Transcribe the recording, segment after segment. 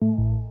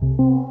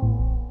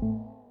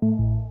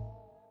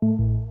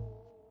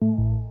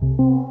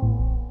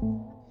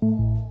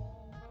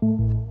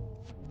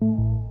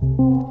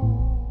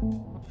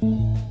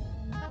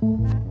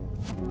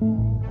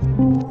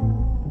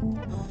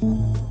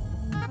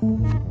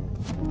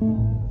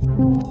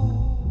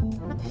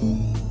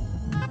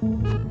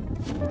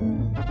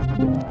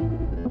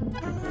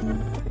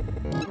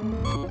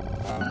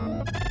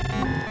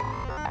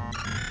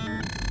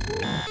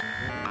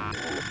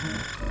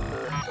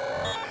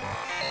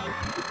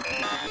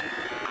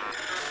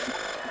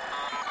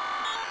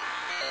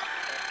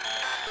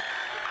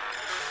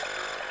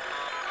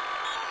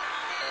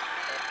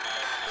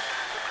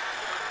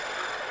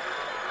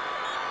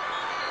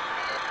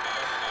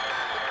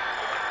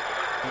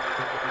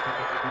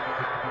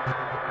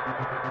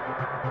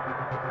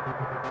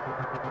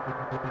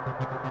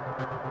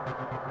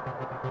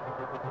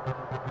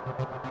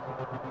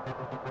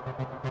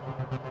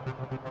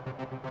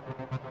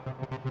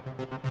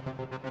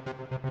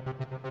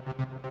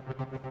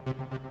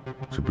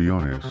To be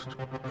honest,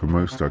 for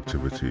most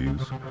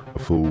activities, a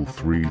full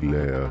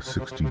 3-layer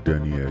 60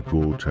 denier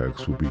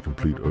Gore-Tex would be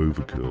complete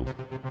overkill.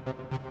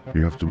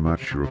 You have to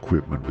match your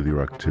equipment with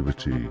your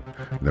activity,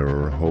 and there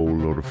are a whole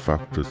lot of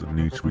factors that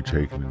need to be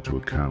taken into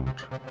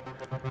account.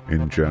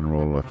 In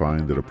general, I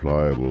find that a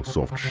pliable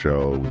soft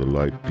shell with a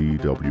light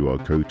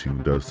DWR coating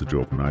does the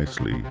job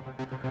nicely.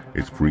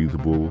 It's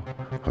breathable,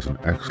 has an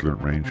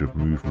excellent range of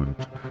movement,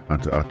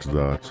 and to add to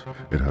that,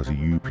 it has a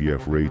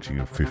UPF rating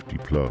of 50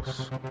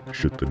 plus,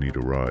 should the need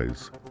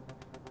arise.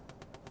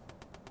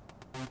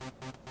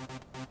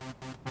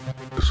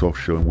 The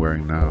soft shell I'm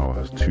wearing now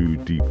has 2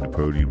 deep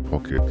Napoleon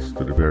pockets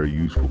that are very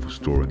useful for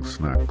storing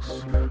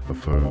snacks, a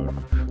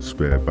phone,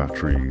 spare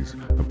batteries,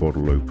 a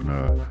bottle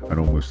opener, and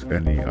almost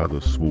any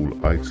other small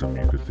item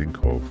you could think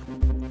of.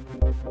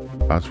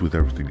 As with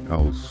everything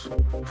else,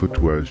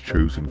 footwear is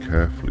chosen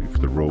carefully for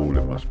the role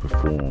it must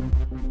perform.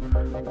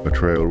 A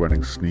trail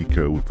running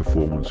sneaker with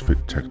performance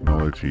fit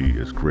technology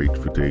is great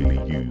for daily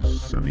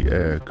use, and the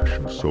air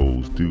cushioned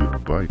soles do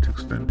invite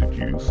extended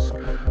use,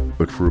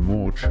 but for a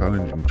more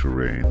challenging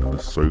terrain than the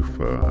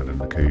sofa and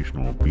an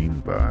occasional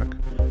beanbag,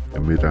 a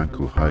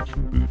mid-ankle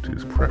hiking boot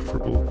is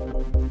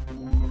preferable.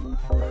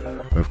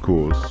 Of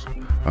course,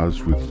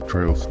 as with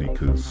trail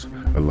sneakers,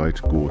 a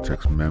light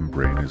Gore-Tex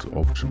membrane is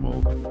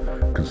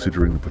optimal,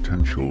 considering the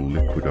potential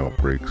liquid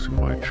outbreaks in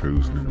my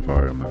chosen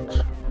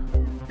environment.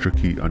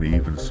 Tricky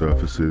uneven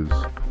surfaces,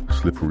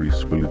 slippery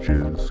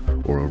spillages,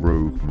 or a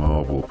rogue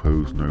marble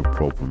pose no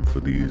problem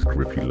for these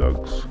grippy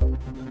lugs.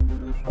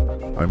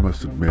 I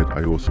must admit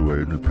I also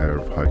own a pair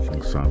of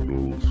hiking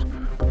sandals,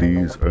 but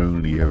these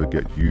only ever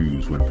get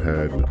used when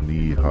paired with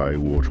knee-high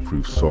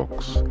waterproof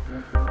socks.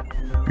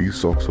 These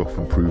socks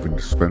often prove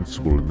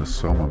indispensable in the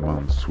summer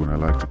months when I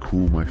like to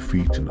cool my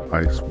feet in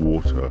ice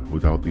water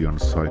without the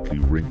unsightly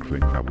wrinkling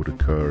that would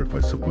occur if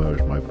I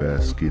submerged my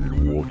bare skin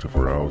in water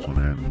for hours on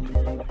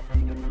end.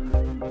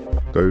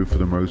 Though for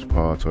the most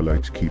part I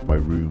like to keep my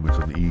room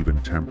at an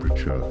even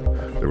temperature,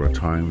 there are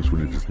times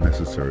when it is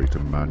necessary to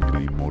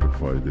manually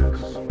modify this.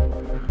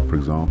 For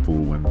example,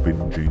 when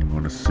binging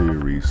on a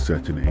series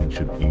set in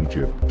ancient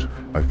Egypt,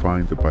 I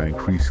find that by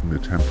increasing the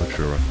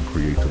temperature I can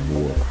create a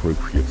more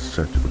appropriate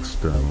set of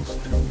external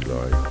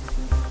stimuli.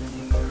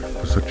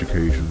 For such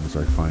occasions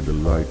I find a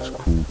light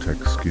Cool-Tech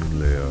skin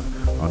layer,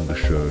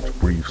 undershirt,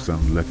 briefs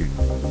and leggings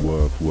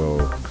work well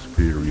with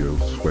superior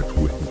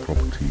sweat-wicking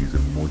properties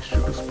and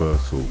moisture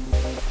dispersal.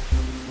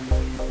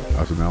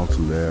 As an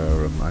outer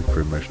layer, a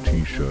micro-mesh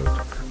t-shirt,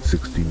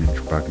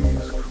 16-inch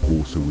baggies,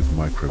 also with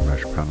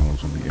micro-mesh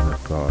panels on the inner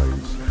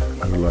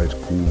thighs, and a light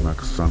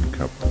Coolmax sun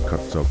cap that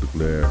cuts out the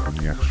glare from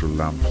the extra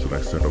lamps that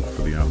I set up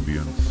for the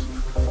ambience.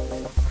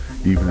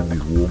 Even in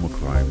these warmer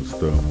climes,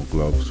 thermal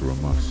gloves are a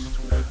must,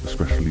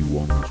 especially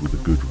ones with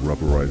a good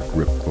rubberized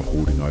grip for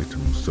holding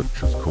items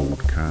such as cold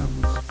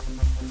cans.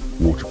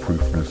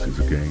 Waterproofness is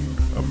again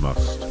a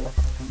must.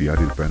 The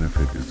added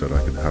benefit is that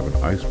I can have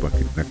an ice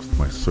bucket next to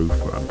my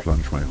sofa and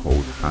plunge my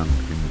whole hand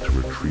in to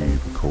retrieve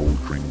a cold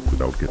drink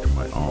without getting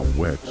my arm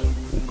wet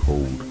or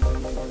cold.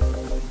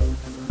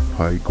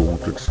 High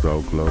gauntlet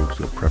style gloves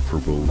are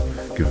preferable,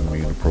 giving me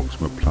an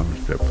approximate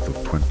plunge depth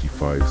of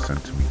 25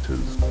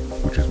 centimeters,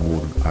 which is more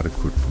than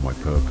adequate for my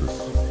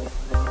purpose.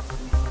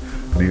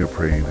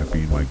 Neoprene have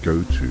been my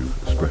go-to,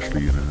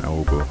 especially in an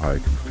elbow-high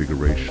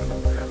configuration,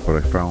 but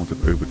I found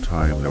that over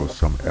time there were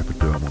some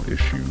epidermal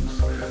issues.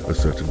 A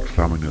certain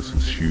clamminess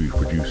ensued,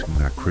 producing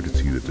an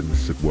acridity that didn't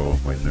sit well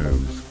on my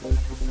nose.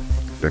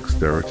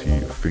 Dexterity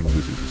of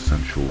fingers is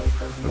essential,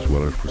 as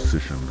well as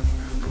precision,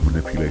 for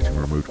manipulating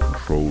remote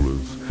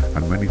controllers,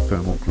 and many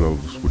thermal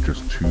gloves were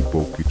just too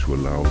bulky to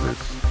allow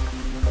this.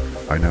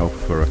 I now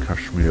prefer a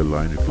cashmere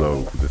lined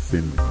glove with a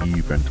thin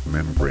E-vent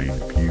membrane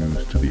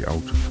fused to the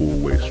outer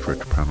 4-way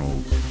stretch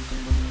panels.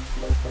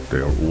 They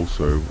are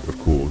also, of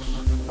course,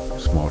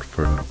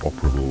 smartphone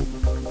operable.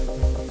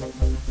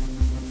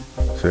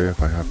 Say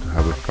if I have to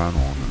have a fan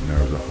on and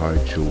there is a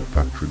high chill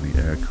factor in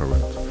the air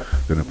current,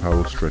 then a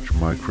power stretch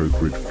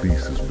microgrid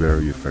fleece is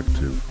very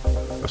effective.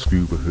 A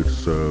scuba hood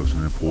serves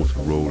an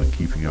important role in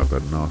keeping out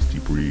that nasty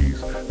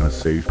breeze and has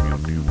saved me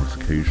on numerous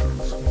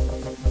occasions.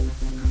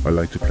 I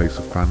like to place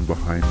a fan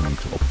behind me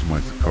to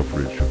optimize the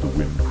coverage of the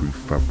windproof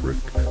fabric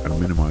and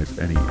minimize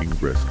any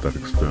ingress of that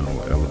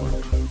external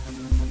element.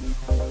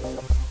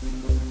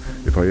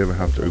 If I ever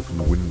have to open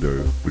the window,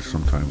 which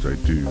sometimes I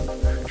do,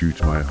 due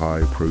to my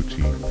high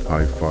protein,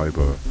 high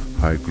fiber,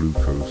 high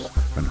glucose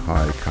and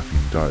high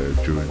caffeine diet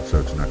during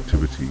certain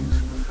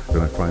activities,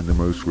 then I find the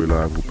most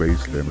reliable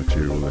base layer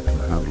material that can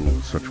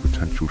handle such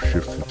potential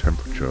shifts in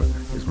temperature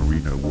is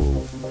merino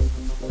wool.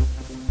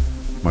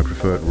 My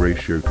preferred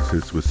ratio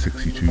consists of a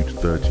 62 to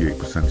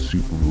 38%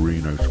 super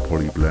merino to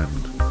poly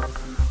blend.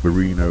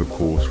 Merino, of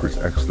course, for its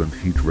excellent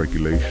heat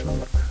regulation,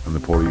 and the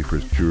poly for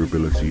its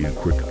durability and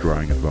quick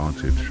drying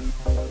advantage.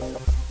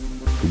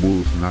 The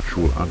wool's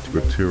natural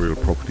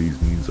antibacterial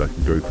properties means I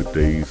can go for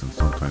days and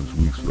sometimes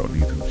weeks without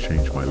needing to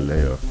change my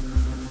layer.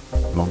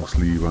 Long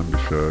sleeve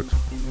undershirt,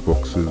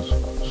 boxers,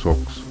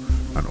 socks,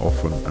 and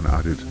often an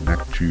added neck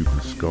tube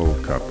and skull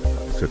cap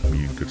set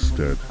me in good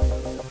stead.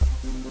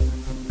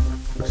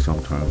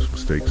 sometimes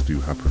mistakes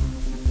do happen.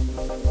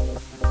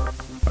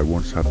 I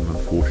once had an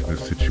unfortunate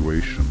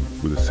situation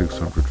with a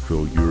 600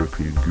 fill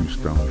European goose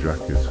down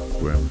jacket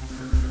when,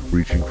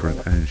 reaching for an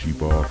energy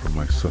bar from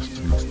my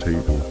sustenance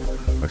table,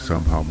 I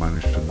somehow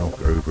managed to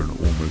knock over an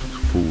almost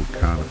full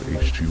can of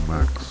H2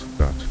 Max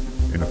that,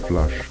 in a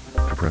flash,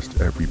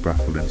 depressed every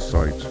baffle in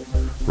sight,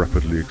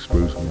 rapidly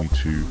exposing me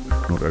to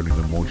not only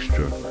the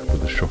moisture but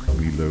the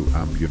shockingly low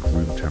ambient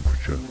room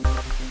temperature.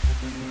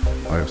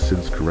 I have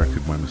since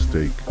corrected my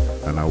mistake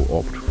and now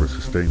opt for a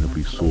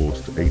sustainably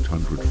sourced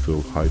 800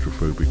 fill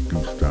hydrophobic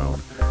goose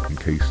down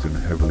encased in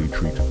heavily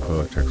treated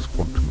Pertex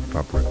quantum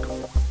fabric.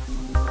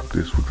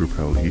 This would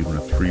repel even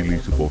a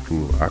 3-litre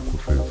bottle of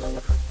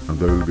Aquafizz, and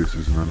though this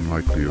is an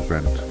unlikely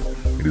event,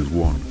 it is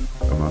one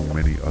among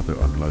many other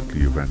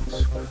unlikely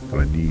events that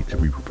I need to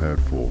be prepared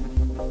for,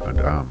 and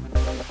am,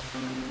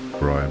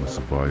 for I am a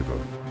survivor.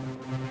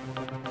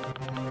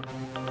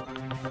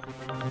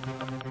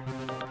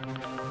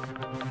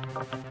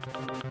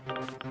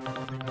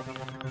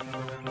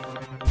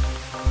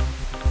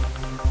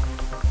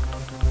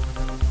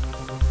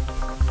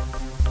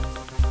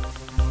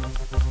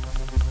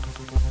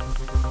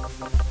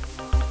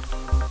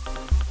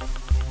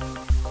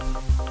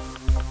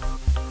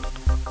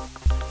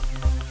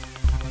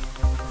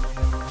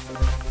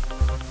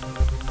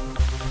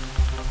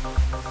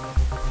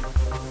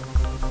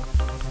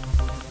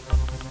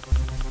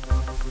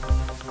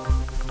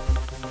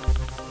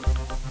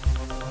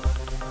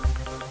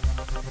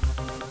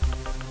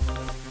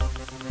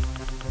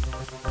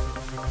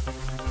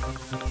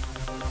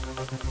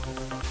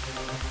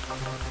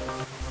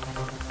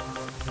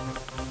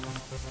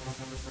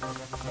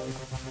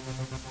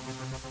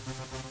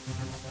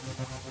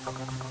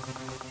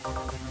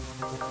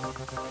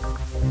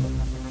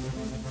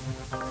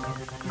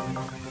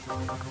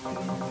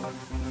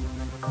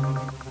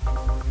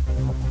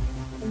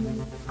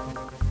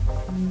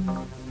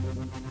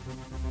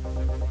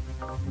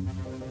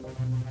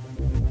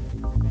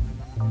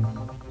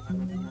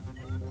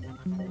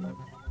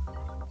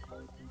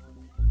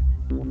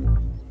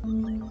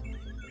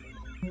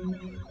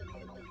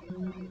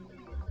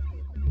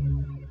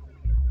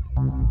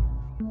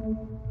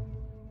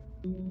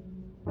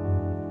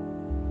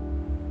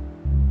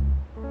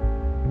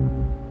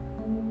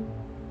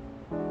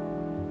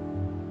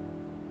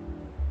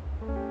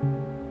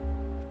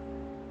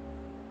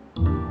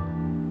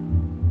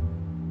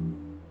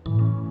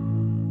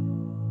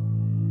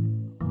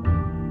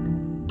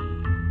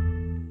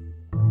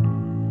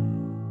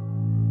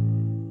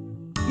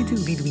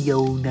 Little did we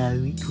all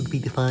know it would be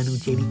the final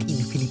Janet in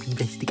the Philip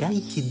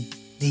investigation.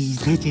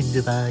 These legends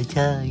of our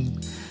time.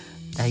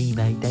 They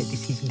made that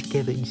decision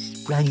together and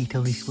sprung it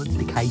on us once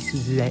the case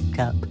was wrapped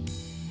up.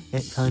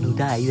 That final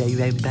day they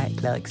ran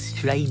back like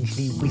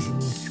strangely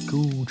wizened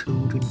school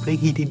children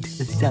freed into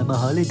the summer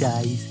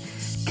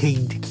holidays,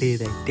 keen to clear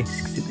their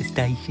desks at the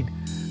station,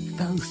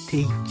 false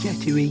teeth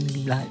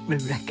chattering like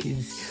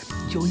maracas,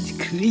 joints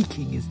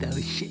creaking as though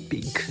a ship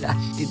being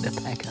crushed in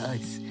the pack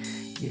ice,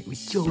 yet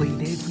with joy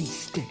in every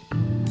step.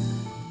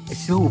 A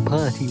small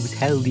party was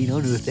held in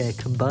honour of their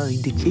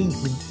combined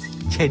achievements.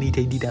 Janet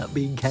ended up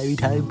being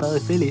carried home by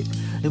Philip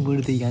and one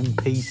of the young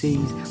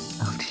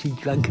PCs after she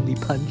drunkenly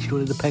punched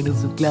one of the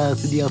panels of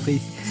glass in the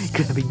office,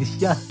 grabbing the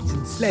shards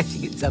and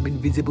slashing at some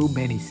invisible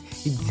menace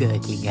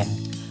encircling her.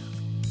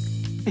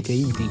 That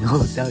evening,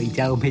 also, he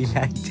told me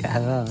later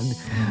on,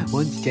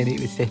 once Janet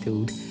was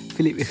settled,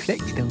 Philip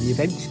reflected on the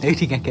events,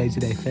 noting echoes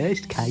of their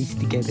first case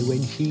together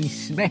when she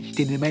smashed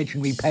an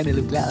imaginary panel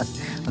of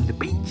glass on the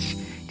beach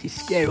to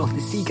scare off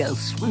the seagulls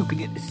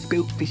swooping at the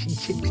spilt fish and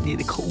chips near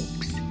the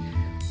corpse.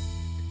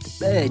 The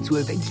birds were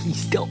eventually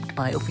stopped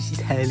by officers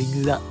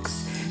hurling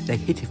rocks. They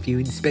hit a few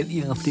and spent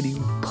the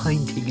afternoon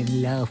pointing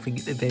and laughing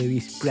at the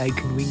various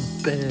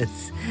broken-winged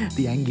birds,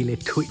 the angular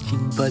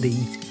twitching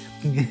bodies.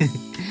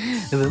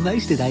 For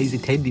most of those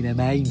attending, a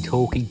main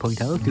talking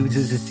point afterwards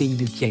was a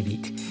scene of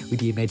Janet with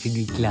the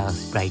imaginary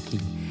glass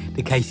breaking,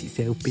 the case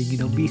itself being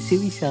an obvious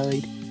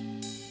suicide.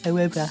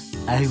 However,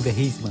 over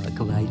his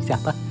microwave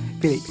supper,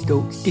 Philip's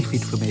thoughts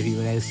differed from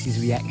everyone else's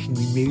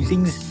reactionary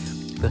musings,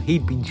 for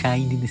he'd been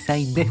trained in the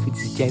same methods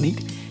as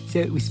Janet, so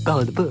it was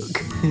by the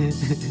book.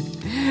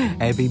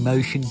 Every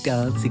motion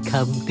dance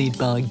accompanied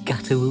by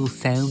guttural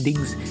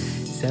soundings,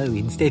 so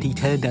instead he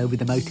turned over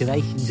the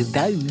motivations of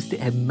those that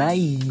had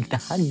maimed the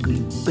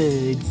hungry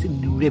birds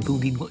and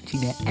revelled in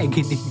watching their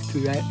agony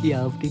throughout the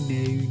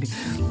afternoon.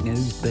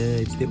 Those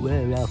birds that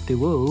were, after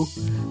all,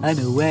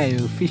 unaware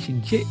of fish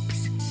and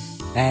chips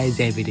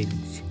as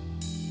evidence.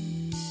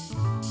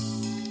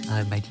 I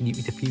imagine it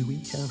was a few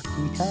weeks after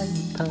the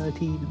retirement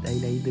party that they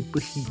lay in the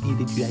bushes near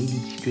the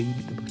drainage stream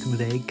at the bottom of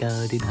their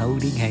garden,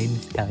 holding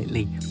hands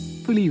tightly,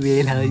 fully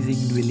realising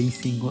and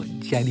releasing what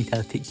Janet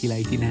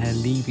articulated in her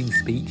leaving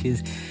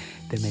speeches,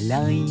 the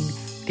malign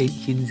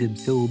tensions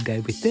absorbed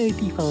over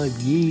 35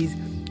 years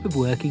of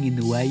working in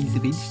the ways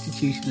of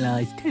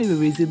institutionalised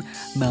terrorism,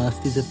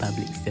 masters of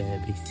public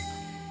service.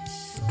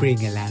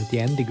 Spring allowed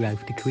the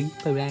undergrowth to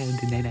creep around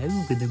and then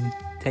over them,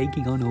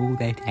 taking on all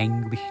that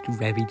anguished,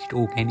 ravaged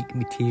organic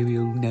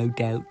material, no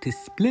doubt, to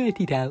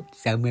splurt it out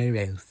somewhere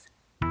else.